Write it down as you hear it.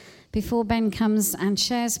Before Ben comes and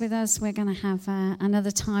shares with us, we're going to have another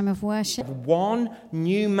time of worship. One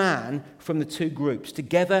new man from the two groups.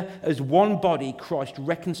 Together as one body, Christ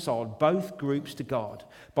reconciled both groups to God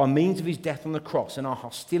by means of his death on the cross, and our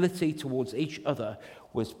hostility towards each other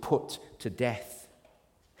was put to death.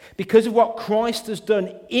 Because of what Christ has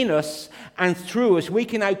done in us and through us, we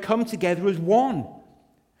can now come together as one.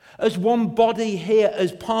 As one body here,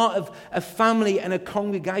 as part of a family and a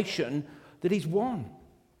congregation that is one.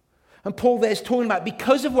 And Paul there's talking about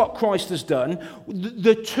because of what Christ has done,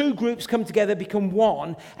 the two groups come together, become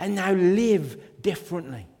one, and now live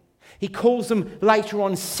differently. He calls them later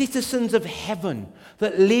on citizens of heaven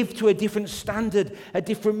that live to a different standard, a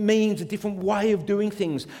different means, a different way of doing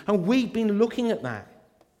things. And we've been looking at that.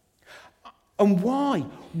 And why?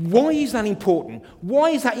 Why is that important? Why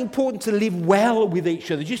is that important to live well with each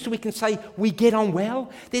other? Just so we can say we get on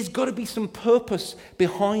well? There's got to be some purpose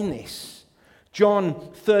behind this. John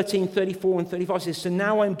 13:34 and 35 says, "So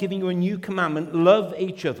now I'm giving you a new commandment, love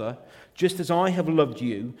each other. Just as I have loved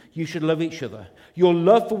you, you should love each other. Your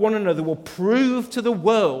love for one another will prove to the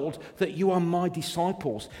world that you are my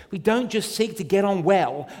disciples." We don't just seek to get on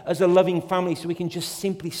well as a loving family so we can just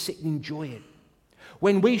simply sit and enjoy it.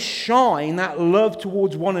 When we shine that love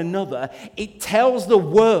towards one another, it tells the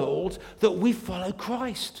world that we follow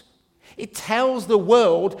Christ. It tells the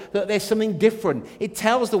world that there's something different. It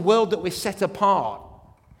tells the world that we're set apart.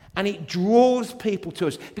 And it draws people to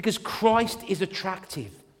us because Christ is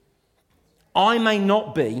attractive. I may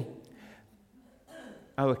not be.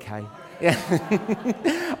 Oh, okay.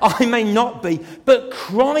 I may not be, but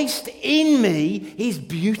Christ in me is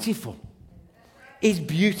beautiful. Is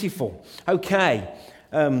beautiful. Okay.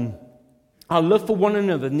 Our love for one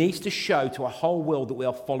another needs to show to a whole world that we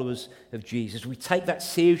are followers of Jesus. We take that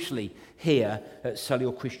seriously here at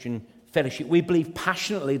Solihull Christian Fellowship. We believe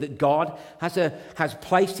passionately that God has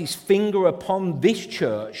placed his finger upon this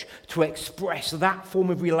church to express that form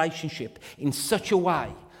of relationship in such a way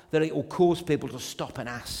that it will cause people to stop and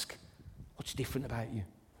ask, what's different about you?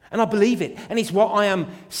 And I believe it. And it's what I am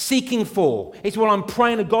seeking for. It's what I'm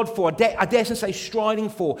praying to God for. I dare say striding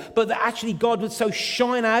for. But that actually God would so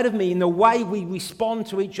shine out of me in the way we respond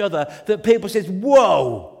to each other that people says,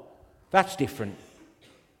 whoa, that's different.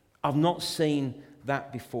 I've not seen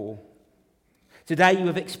that before. Today you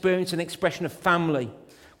have experienced an expression of family.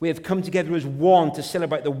 We have come together as one to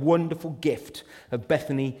celebrate the wonderful gift of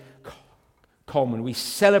Bethany Coleman. We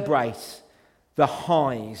celebrate the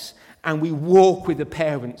highs and we walk with the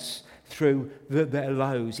parents through their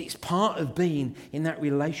lows. It's part of being in that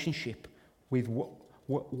relationship with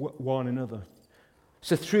one another.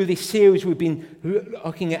 So through this series, we've been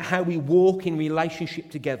looking at how we walk in relationship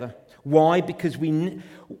together. Why? Because we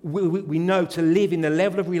know to live in the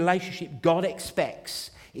level of relationship God expects,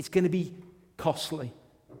 it's going to be costly.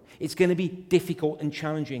 It's going to be difficult and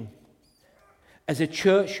challenging. As a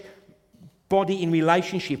church body in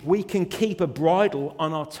relationship, we can keep a bridle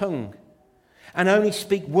on our tongue and only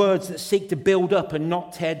speak words that seek to build up and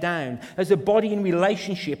not tear down. As a body in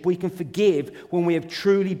relationship, we can forgive when we have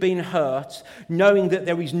truly been hurt, knowing that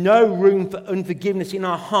there is no room for unforgiveness in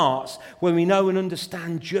our hearts when we know and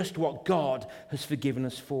understand just what God has forgiven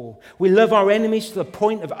us for. We love our enemies to the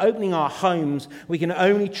point of opening our homes. We can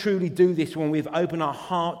only truly do this when we've opened our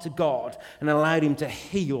heart to God and allowed him to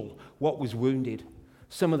heal what was wounded.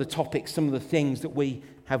 Some of the topics, some of the things that we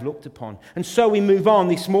have looked upon. And so we move on.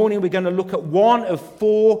 This morning we're going to look at one of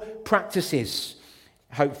 4 practices,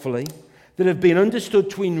 hopefully, that have been understood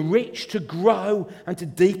to enrich, to grow, and to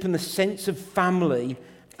deepen the sense of family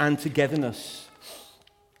and togetherness.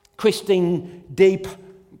 Christine D.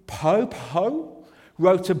 Poe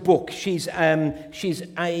wrote a book. She's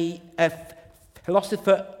a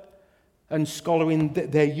philosopher and scholar in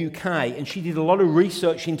the UK, and she did a lot of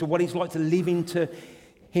research into what it's like to live into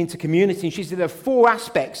community. And she said there are 4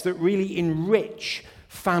 aspects that really enrich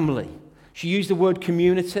family. She used the word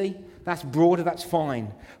community. That's broader, that's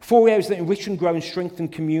fine. 4 areas that enrich and grow and strengthen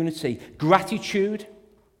community: gratitude,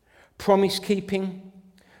 promise-keeping,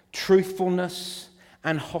 truthfulness,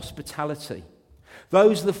 and hospitality.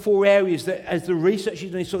 Those are the 4 areas that, as the research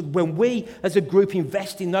is done, so when we as a group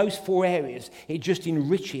invest in those 4 areas, it just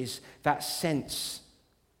enriches that sense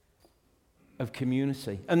of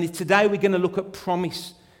community. And today we're going to look at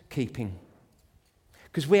promise-keeping,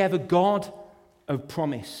 because we have a God of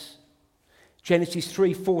promise. Genesis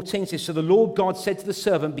 3:14 says, "So the Lord God said to the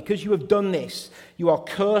servant, because you have done this, you are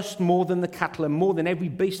cursed more than the cattle and more than every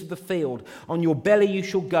beast of the field. On your belly you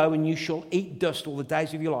shall go, and you shall eat dust all the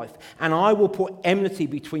days of your life. And I will put enmity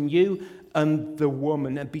between you and the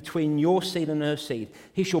woman, and between your seed and her seed.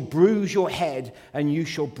 He shall bruise your head, and you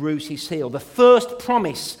shall bruise his heel. The first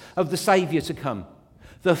promise of the Saviour to come.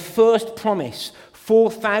 The first promise,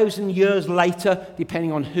 4,000 years later,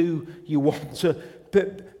 depending on who you want to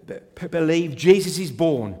believe, Jesus is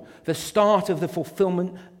born. The start of the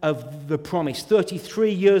fulfillment of the promise.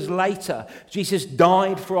 33 years later, Jesus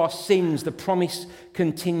died for our sins. The promise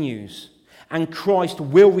continues. And Christ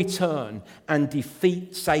will return and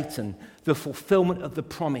defeat Satan. The fulfillment of the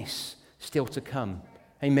promise still to come.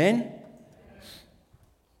 Amen?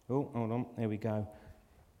 Oh, hold on. There we go.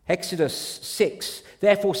 Exodus 6,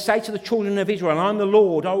 therefore say to the children of Israel, I am the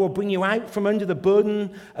Lord, I will bring you out from under the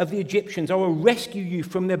burden of the Egyptians, I will rescue you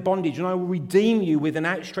from their bondage, and I will redeem you with an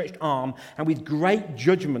outstretched arm and with great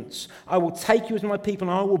judgments. I will take you as my people,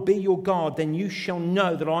 and I will be your God. Then you shall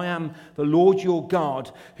know that I am the Lord your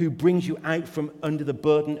God, who brings you out from under the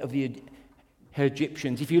burden of the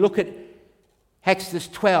Egyptians. If you look at Exodus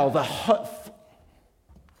 12,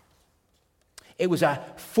 it was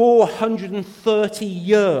 430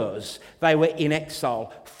 years they were in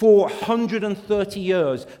exile. 430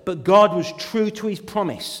 years. But God was true to his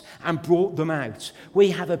promise and brought them out. We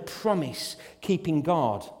have a promise-keeping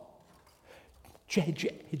God.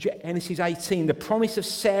 Genesis 18, the promise of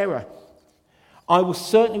Sarah. I will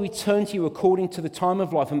certainly return to you according to the time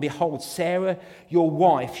of life, and behold, Sarah, your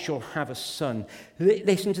wife, shall have a son.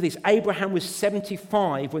 Listen to this. Abraham was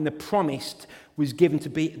 75 when the promise was given to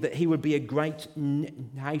be that he would be a great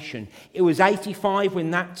nation. It was 85 when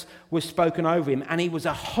that was spoken over him, and he was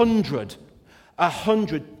 100.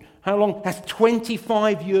 How long? That's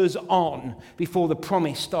 25 years on before the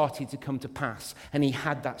promise started to come to pass, and he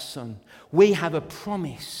had that son. We have a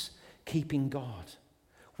promise-keeping God.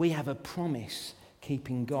 We have a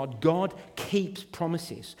promise-keeping God. God keeps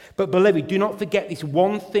promises. But beloved, do not forget this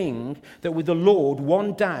one thing, that with the Lord,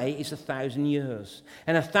 one day is 1,000 years.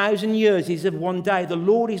 And 1,000 years is of one day. The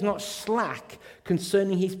Lord is not slack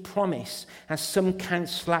concerning his promise, as some count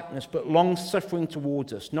slackness, but long-suffering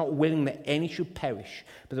towards us, not willing that any should perish,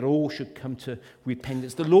 but that all should come to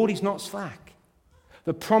repentance. The Lord is not slack.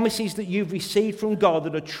 The promises that you've received from God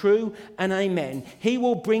that are true and amen, he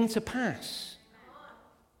will bring to pass.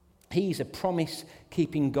 He's a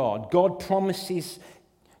promise-keeping God. God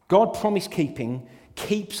promise-keeping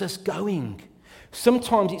keeps us going.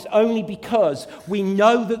 Sometimes it's only because we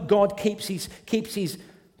know that God keeps his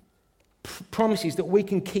promises that we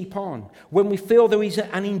can keep on. When we feel there is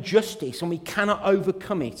an injustice and we cannot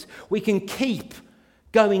overcome it, we can keep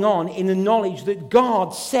going on in the knowledge that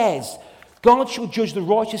God says, God shall judge the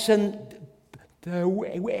righteous and the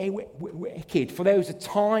wicked. For there is a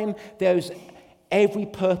time, there is every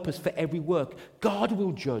purpose for every work. God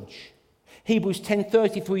will judge. Hebrews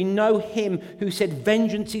 10:30, for we know him who said,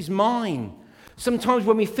 vengeance is mine. Sometimes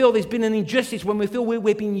when we feel there's been an injustice, when we feel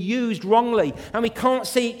we're being used wrongly and we can't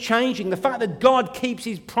see it changing, the fact that God keeps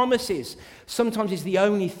his promises sometimes is the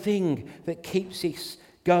only thing that keeps us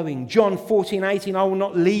going. John 14:18, I will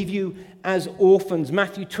not leave you as orphans.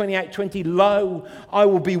 Matthew 28:20, lo, I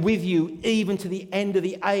will be with you even to the end of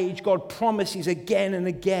the age. God promises again and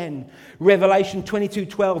again. Revelation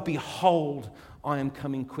 22:12, behold, I am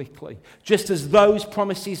coming quickly. Just as those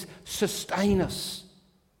promises sustain us,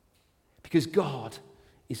 because God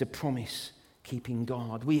is a promise-keeping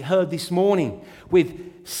God. We heard this morning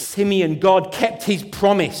with Simeon, God kept his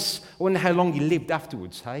promise. I wonder how long he lived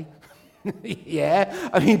afterwards, hey? Yeah,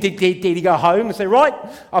 I mean, did he go home and say, right,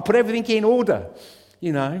 I'll put everything in order,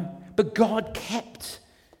 you know? But God kept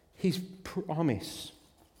his promise.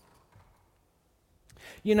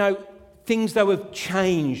 You know, things though have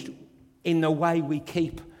changed in the way we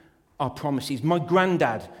keep our promises. My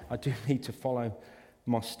granddad, I do need to follow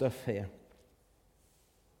my stuff here.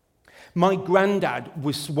 My granddad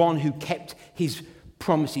was one who kept his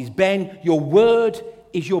promises. Ben, your word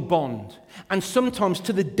is your bond. And sometimes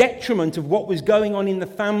to the detriment of what was going on in the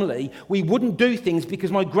family, we wouldn't do things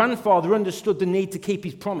because my grandfather understood the need to keep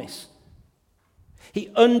his promise. He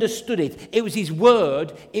understood it. It was his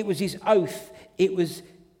word, it was his oath, it was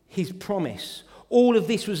his promise. All of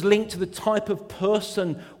this was linked to the type of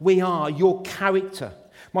person we are, your character.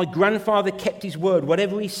 My grandfather kept his word.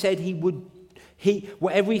 Whatever he said he would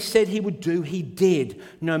do, he did,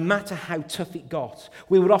 no matter how tough it got.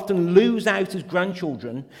 We would often lose out as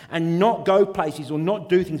grandchildren and not go places or not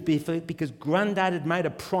do things because Granddad had made a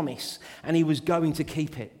promise and he was going to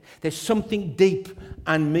keep it. There's something deep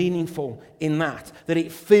and meaningful in that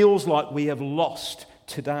it feels like we have lost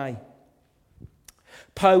today.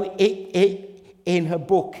 Poe, in her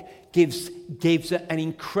book, gives an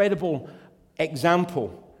incredible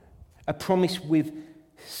example, a promise with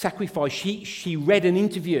sacrifice. She read an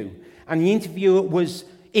interview And the interviewer was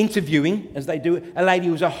interviewing, as they do, a lady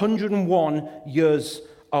who was 101 years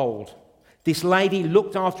old. This lady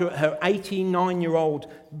looked after her 89-year-old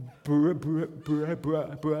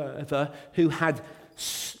brother who had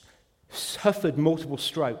suffered multiple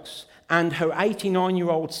strokes, and her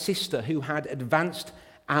 89-year-old sister who had advanced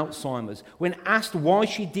Alzheimer's. When asked why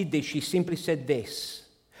she did this, she simply said this: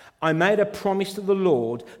 "I made a promise to the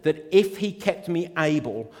Lord that if he kept me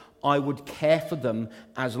able, I would care for them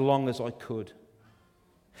as long as I could."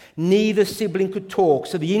 Neither sibling could talk,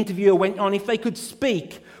 so the interviewer went on, "If they could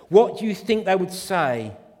speak, what do you think they would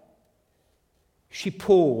say?" She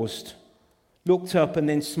paused, looked up, and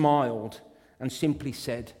then smiled and simply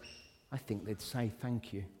said, "I think they'd say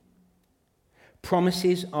thank you."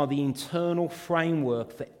 Promises are the internal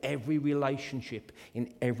framework for every relationship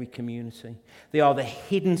in every community. They are the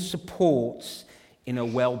hidden supports in a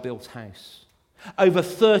well-built house. Over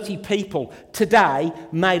 30 people today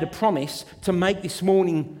made a promise to make this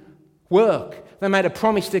morning work. They made a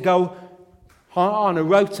promise to go on a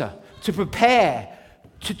rota, to prepare,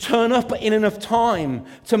 to turn up in enough time,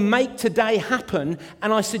 to make today happen.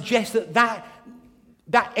 And I suggest that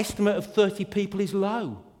estimate of 30 people is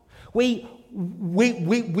low. We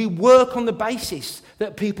work on the basis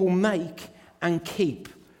that people make and keep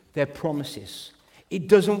their promises. It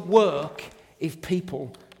doesn't work if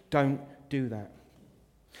people don't do that.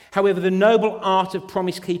 However, the noble art of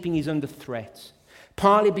promise keeping is under threat,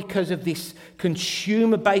 partly because of this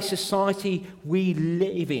consumer-based society we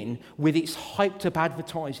live in with its hyped-up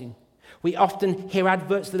advertising. We often hear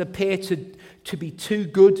adverts that appear to be too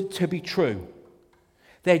good to be true.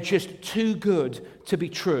 They're just too good to be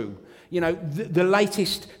true. You know, the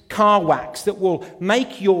latest car wax that will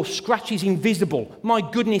make your scratches invisible. My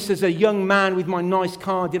goodness, as a young man with my nice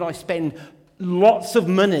car, did I spend lots of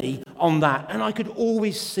money on that, and I could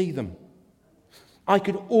always see them. I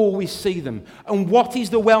could always see them. And what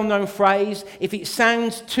is the well-known phrase? If it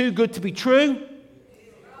sounds too good to be true,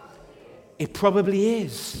 it probably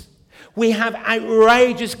is. We have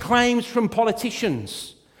outrageous claims from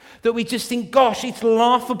politicians that we just think, gosh, it's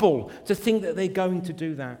laughable to think that they're going to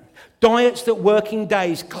do that. Diets that work in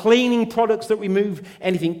days, cleaning products that remove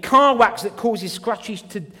anything, car wax that causes scratches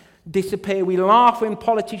to disappear. We laugh when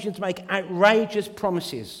politicians make outrageous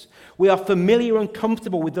promises. We are familiar and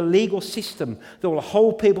comfortable with the legal system that will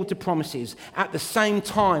hold people to promises. At the same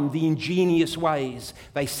time, the ingenious ways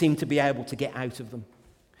they seem to be able to get out of them.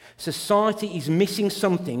 Society is missing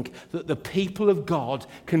something that the people of God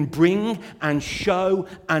can bring and show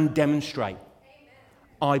and demonstrate.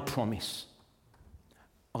 I promise.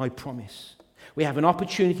 I promise. We have an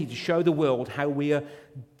opportunity to show the world how we are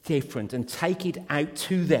different and take it out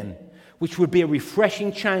to them, which would be a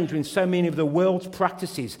refreshing change when so many of the world's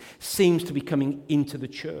practices seems to be coming into the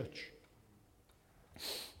church.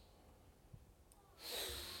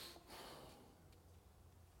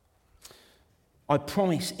 I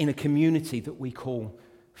promise in a community that we call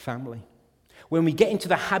family. When we get into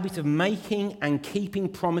the habit of making and keeping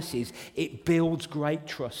promises, it builds great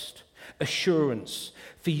trust, assurance.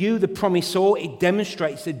 For you, the promisor, it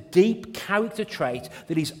demonstrates a deep character trait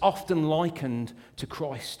that is often likened to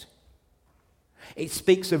Christ. It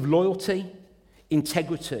speaks of loyalty,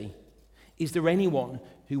 integrity. Is there anyone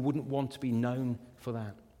who wouldn't want to be known for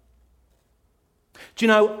that? Do you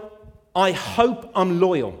know, I hope I'm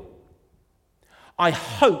loyal. I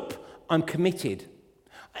hope I'm committed.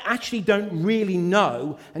 I actually don't really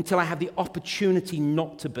know until I have the opportunity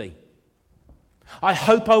not to be. I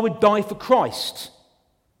hope I would die for Christ.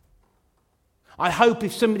 I hope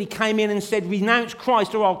if somebody came in and said, renounce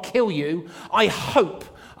Christ or I'll kill you, I hope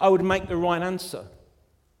I would make the right answer.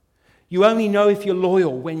 You only know if you're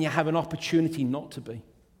loyal when you have an opportunity not to be.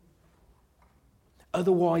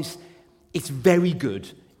 Otherwise, it's very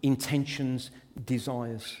good intentions,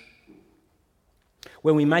 desires.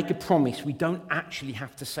 When we make a promise, we don't actually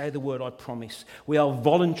have to say the word I promise. We are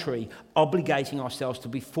voluntary, obligating ourselves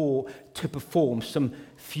to perform some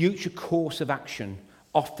future course of action,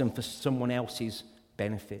 often for someone else's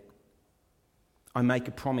benefit. I make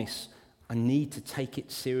a promise. I need to take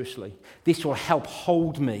it seriously. This will help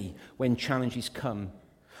hold me when challenges come.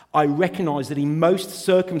 I recognize that in most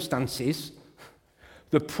circumstances,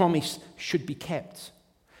 the promise should be kept.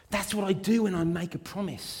 That's what I do when I make a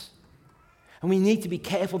promise. And we need to be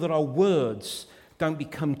careful that our words don't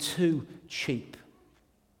become too cheap.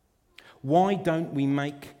 Why don't we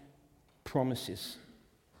make promises?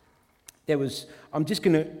 I'm just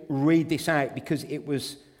going to read this out because it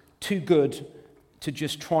was too good to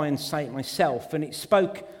just try and say it myself. And it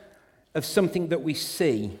spoke of something that we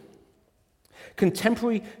see.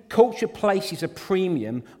 Contemporary culture places a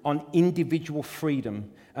premium on individual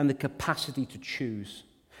freedom and the capacity to choose.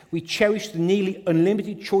 We cherish the nearly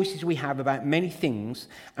unlimited choices we have about many things,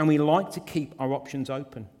 and we like to keep our options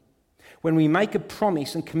open. When we make a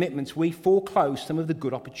promise and commitments, we foreclose some of the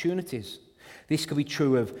good opportunities. This could be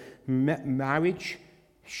true of marriage,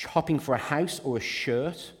 shopping for a house or a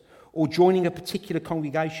shirt, or joining a particular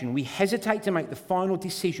congregation. We hesitate to make the final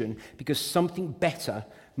decision because something better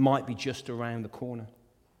might be just around the corner.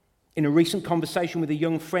 In a recent conversation with a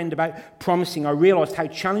young friend about promising, I realised how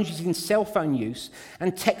challenges in cell phone use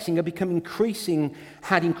and texting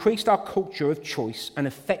had increased our culture of choice and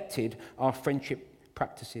affected our friendship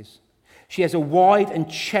practices. She has a wide and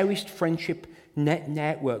cherished friendship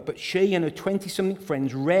network, but she and her 20-something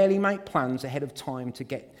friends rarely make plans ahead of time to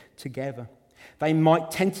get together. They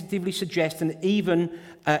might tentatively suggest an event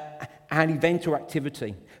or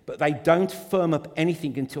activity, but they don't firm up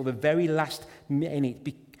anything until the very last minute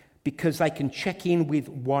because they can check in with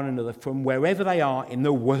one another from wherever they are in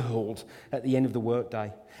the world at the end of the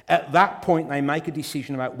workday. At that point, they make a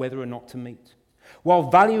decision about whether or not to meet. While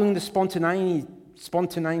valuing the spontaneity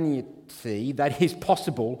that is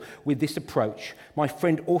possible with this approach, my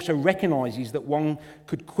friend also recognises that one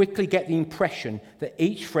could quickly get the impression that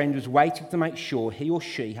each friend was waiting to make sure he or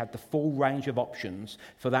she had the full range of options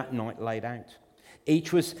for that night laid out.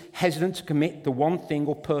 Each was hesitant to commit to one thing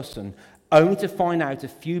or person, only to find out a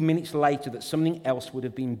few minutes later that something else would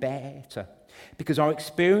have been better. Because our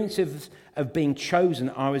experiences of being chosen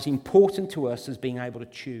are as important to us as being able to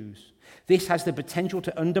choose. This has the potential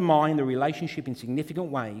to undermine the relationship in significant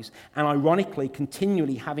ways, and ironically,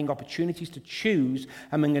 continually having opportunities to choose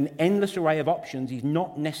among an endless array of options is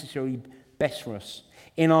not necessarily best for us.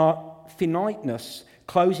 In our finiteness,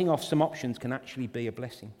 closing off some options can actually be a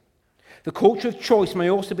blessing. The culture of choice may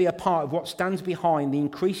also be a part of what stands behind the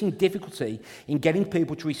increasing difficulty in getting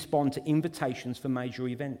people to respond to invitations for major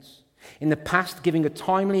events. In the past, giving a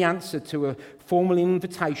timely answer to a formal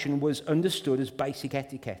invitation was understood as basic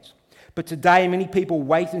etiquette. But today, many people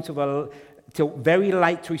wait until very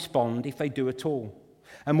late to respond, if they do at all.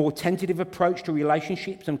 A more tentative approach to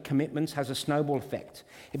relationships and commitments has a snowball effect.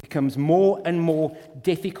 It becomes more and more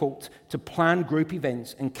difficult to plan group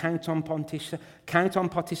events and count on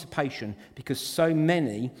participation because so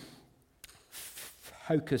many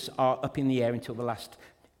focus are up in the air until the last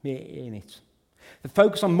minute. The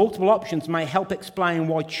focus on multiple options may help explain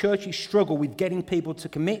why churches struggle with getting people to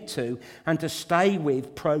commit to and to stay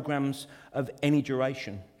with programs of any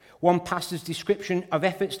duration. One pastor's description of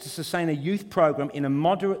efforts to sustain a youth program in a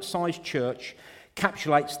moderate-sized church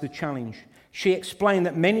encapsulates the challenge. She explained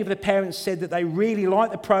that many of the parents said that they really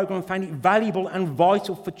liked the program and found it valuable and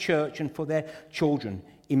vital for church and for their children.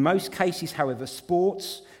 In most cases, however,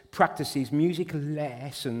 sports, practices, music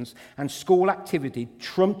lessons, and school activity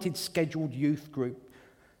trumped scheduled youth group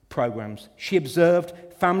programs. She observed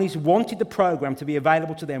families wanted the program to be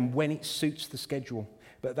available to them when it suits the schedule,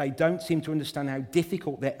 but they don't seem to understand how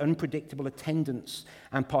difficult their unpredictable attendance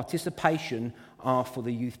and participation are for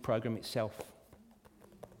the youth program itself.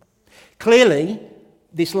 Clearly,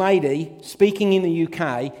 this lady, speaking in the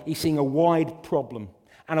UK, is seeing a wide problem.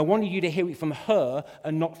 And I wanted you to hear it from her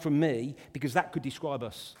and not from me, because that could describe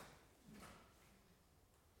us,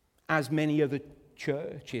 as many other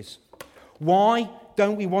churches. Why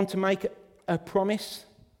don't we want to make a promise?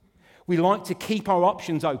 We like to keep our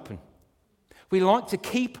options open. We like to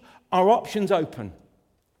keep our options open.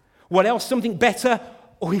 What else? Something better,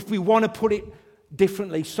 or if we want to put it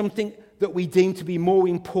differently, something that we deem to be more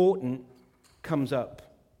important comes up.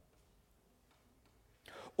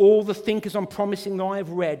 All the thinkers on promising that I have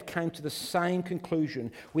read came to the same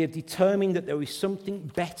conclusion. We have determined that there is something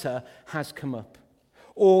better has come up.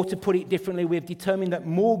 Or to put it differently, we have determined that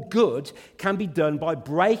more good can be done by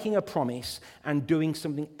breaking a promise and doing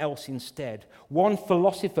something else instead. One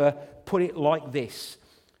philosopher put it like this: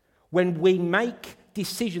 when we make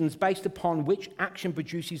decisions based upon which action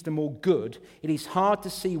produces the more good, it is hard to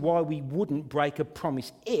see why we wouldn't break a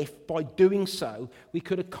promise if, by doing so, we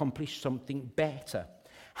could accomplish something better.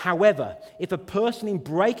 However, if a person in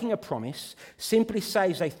breaking a promise simply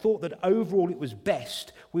says they thought that overall it was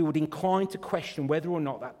best, we would incline to question whether or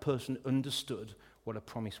not that person understood what a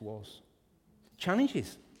promise was.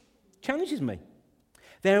 Challenges me.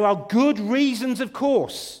 There are good reasons, of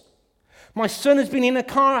course. My son has been in a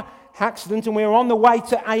car accident and we're on the way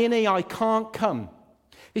to A&E. I can't come.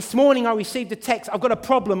 This morning I received a text: I've got a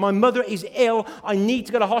problem, my mother is ill, I need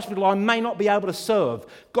to go to hospital, I may not be able to serve.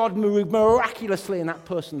 God moved miraculously and that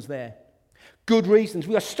person's there. Good reasons.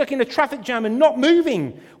 We are stuck in a traffic jam and not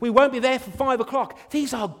moving. We won't be there for 5 o'clock.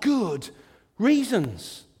 These are good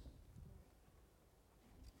reasons.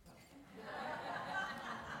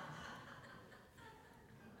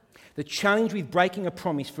 The challenge with breaking a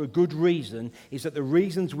promise for a good reason is that the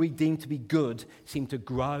reasons we deem to be good seem to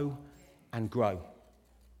grow and grow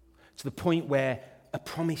to the point where a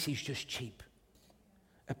promise is just cheap.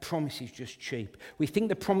 A promise is just cheap. We think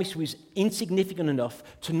the promise was insignificant enough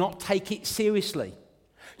to not take it seriously.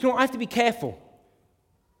 You know, I have to be careful.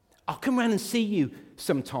 I'll come around and see you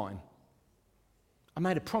sometime. I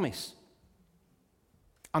made a promise.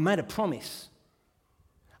 I made a promise.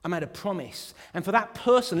 I made a promise. And for that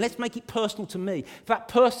person, let's make it personal to me. For that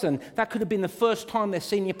person, that could have been the first time their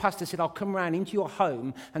senior pastor said, I'll come around into your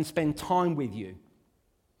home and spend time with you.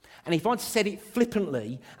 And if I'd said it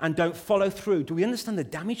flippantly and don't follow through, do we understand the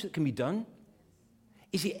damage that can be done?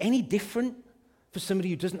 Is it any different for somebody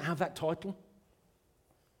who doesn't have that title?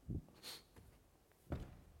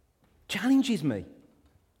 Challenges me.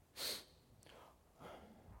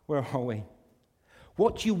 Where are we?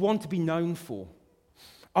 What do you want to be known for?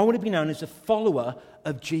 I want to be known as a follower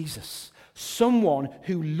of Jesus, someone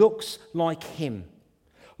who looks like him.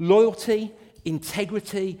 Loyalty,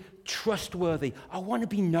 integrity, trustworthy. I want to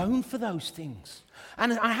be known for those things.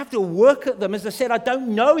 And I have to work at them. As I said, I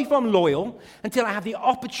don't know if I'm loyal until I have the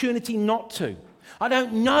opportunity not to. I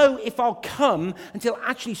don't know if I'll come until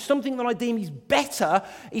actually something that I deem is better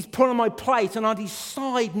is put on my plate and I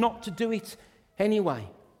decide not to do it anyway.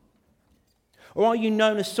 Or are you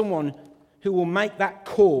known as someone who will make that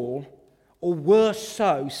call, or worse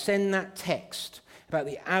so, send that text about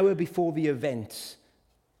the hour before the event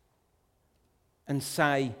and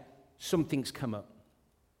say, something's come up?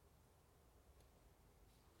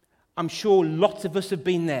 I'm sure lots of us have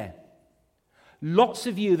been there. Lots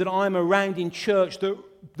of you that I'm around in church that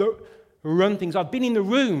run things. I've been in the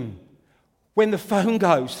room when the phone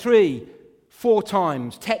goes 3, 4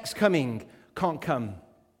 times, text coming, can't come.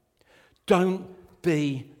 Don't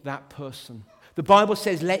be that person. The Bible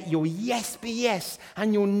says, let your yes be yes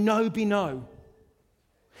and your no be no.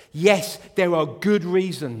 Yes, there are good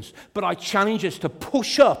reasons, but I challenge us to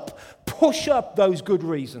push up those good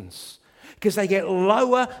reasons, because they get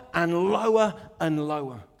lower and lower and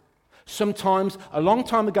lower. Sometimes, a long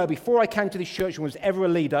time ago, before I came to this church and was ever a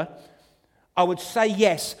leader, I would say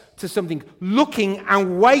yes to something, looking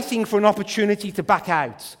and waiting for an opportunity to back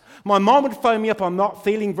out. My mom would phone me up, I'm not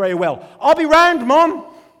feeling very well. I'll be round, Mom.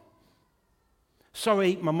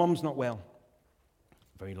 Sorry, my mom's not well.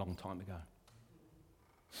 Very long time ago.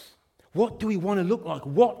 What do we want to look like?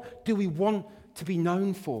 What do we want to be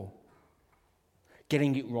known for?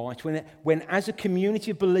 Getting it right. When as a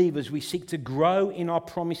community of believers we seek to grow in our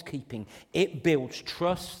promise keeping, it builds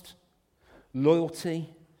trust,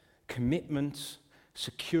 loyalty, commitment,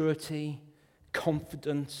 security,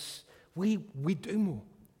 confidence. We do more.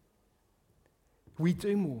 We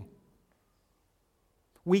do more.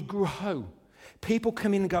 We grow. People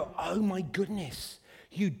come in and go, oh my goodness,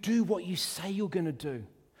 you do what you say you're going to do.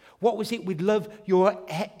 What was it with love your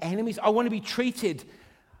enemies? I want to be treated.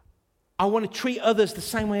 I want to treat others the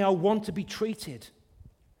same way I want to be treated.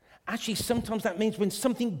 Actually, sometimes that means when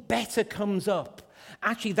something better comes up,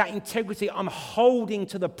 actually that integrity, I'm holding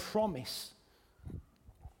to the promise.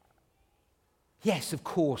 Yes, of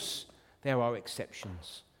course, there are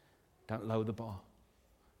exceptions. Don't lower the bar.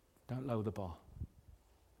 Don't lower the bar.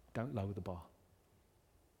 Don't lower the bar.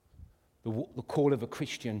 The call of a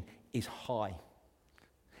Christian is high.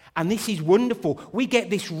 And this is wonderful. We get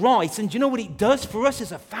this right. And do you know what it does for us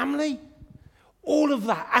as a family? All of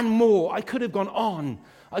that and more. I could have gone on.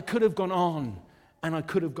 I could have gone on. And I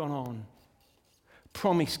could have gone on.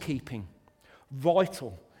 Promise keeping.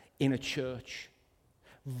 Vital in a church.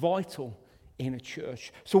 Vital in a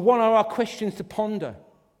church. So what are our questions to ponder?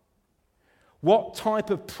 What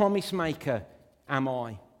type of promise maker am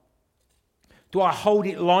I? Do I hold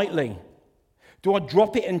it lightly? Do I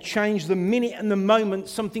drop it and change the minute and the moment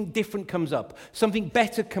something different comes up, something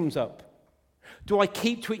better comes up? Do I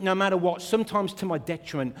keep to it no matter what, sometimes to my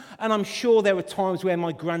detriment? And I'm sure there are times where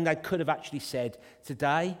my granddad could have actually said,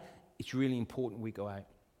 today, it's really important we go out.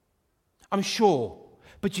 I'm sure.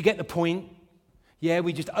 But you get the point? Yeah,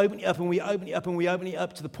 we just open it up and we open it up and we open it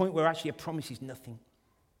up to the point where actually a promise is nothing.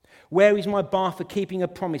 Where is my bar for keeping a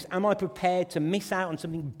promise? Am I prepared to miss out on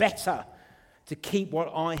something better to keep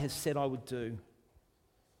what I have said I would do?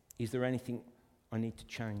 Is there anything I need to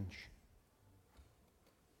change?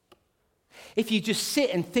 If you just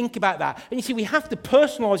sit and think about that, and you see, we have to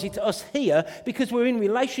personalize it to us here because we're in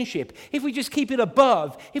relationship. If we just keep it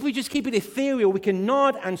above, if we just keep it ethereal, we can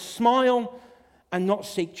nod and smile and not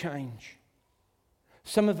seek change.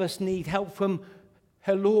 Some of us need help from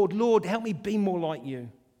her Lord. Lord, help me be more like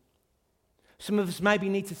you. Some of us maybe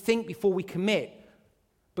need to think before we commit,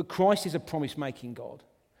 but Christ is a promise-making God.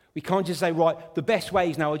 We can't just say, right, the best way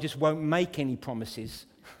is now I just won't make any promises.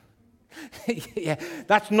 Yeah,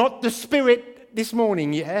 that's not the spirit this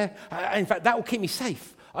morning, yeah? In fact, that will keep me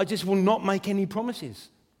safe. I just will not make any promises.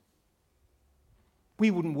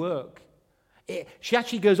 We wouldn't work. She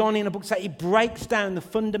actually goes on in a book to say it breaks down the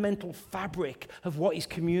fundamental fabric of what is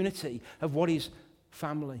community, of what is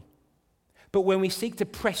family. But when we seek to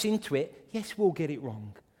press into it, yes, we'll get it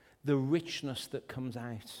wrong. The richness that comes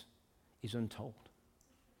out is untold.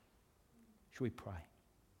 Shall we pray?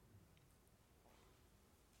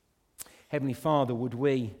 Heavenly Father, would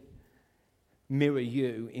we mirror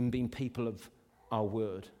you in being people of our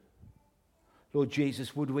word? Lord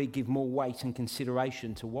Jesus, would we give more weight and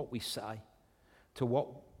consideration to what we say, to what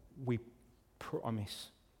we promise?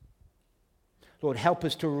 Lord, help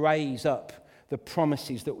us to raise up the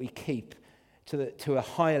promises that we keep to a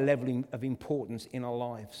higher level of importance in our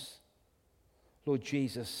lives. Lord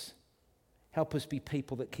Jesus, help us be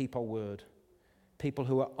people that keep our word, people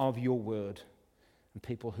who are of your word, and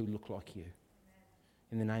people who look like you.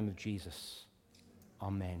 In the name of Jesus,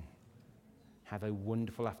 amen. Have a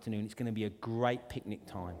wonderful afternoon. It's going to be a great picnic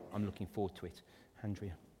time. I'm looking forward to it.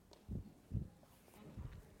 Andrea.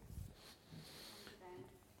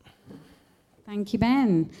 Thank you,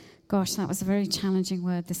 Ben. Gosh, that was a very challenging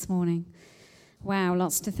word this morning. Wow,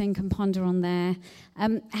 lots to think and ponder on there.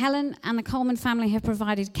 Helen and the Coleman family have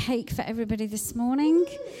provided cake for everybody this morning.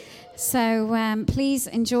 So please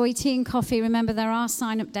enjoy tea and coffee. Remember, there are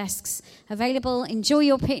sign-up desks available. Enjoy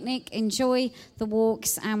your picnic, enjoy the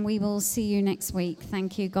walks, and we will see you next week.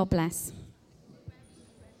 Thank you. God bless.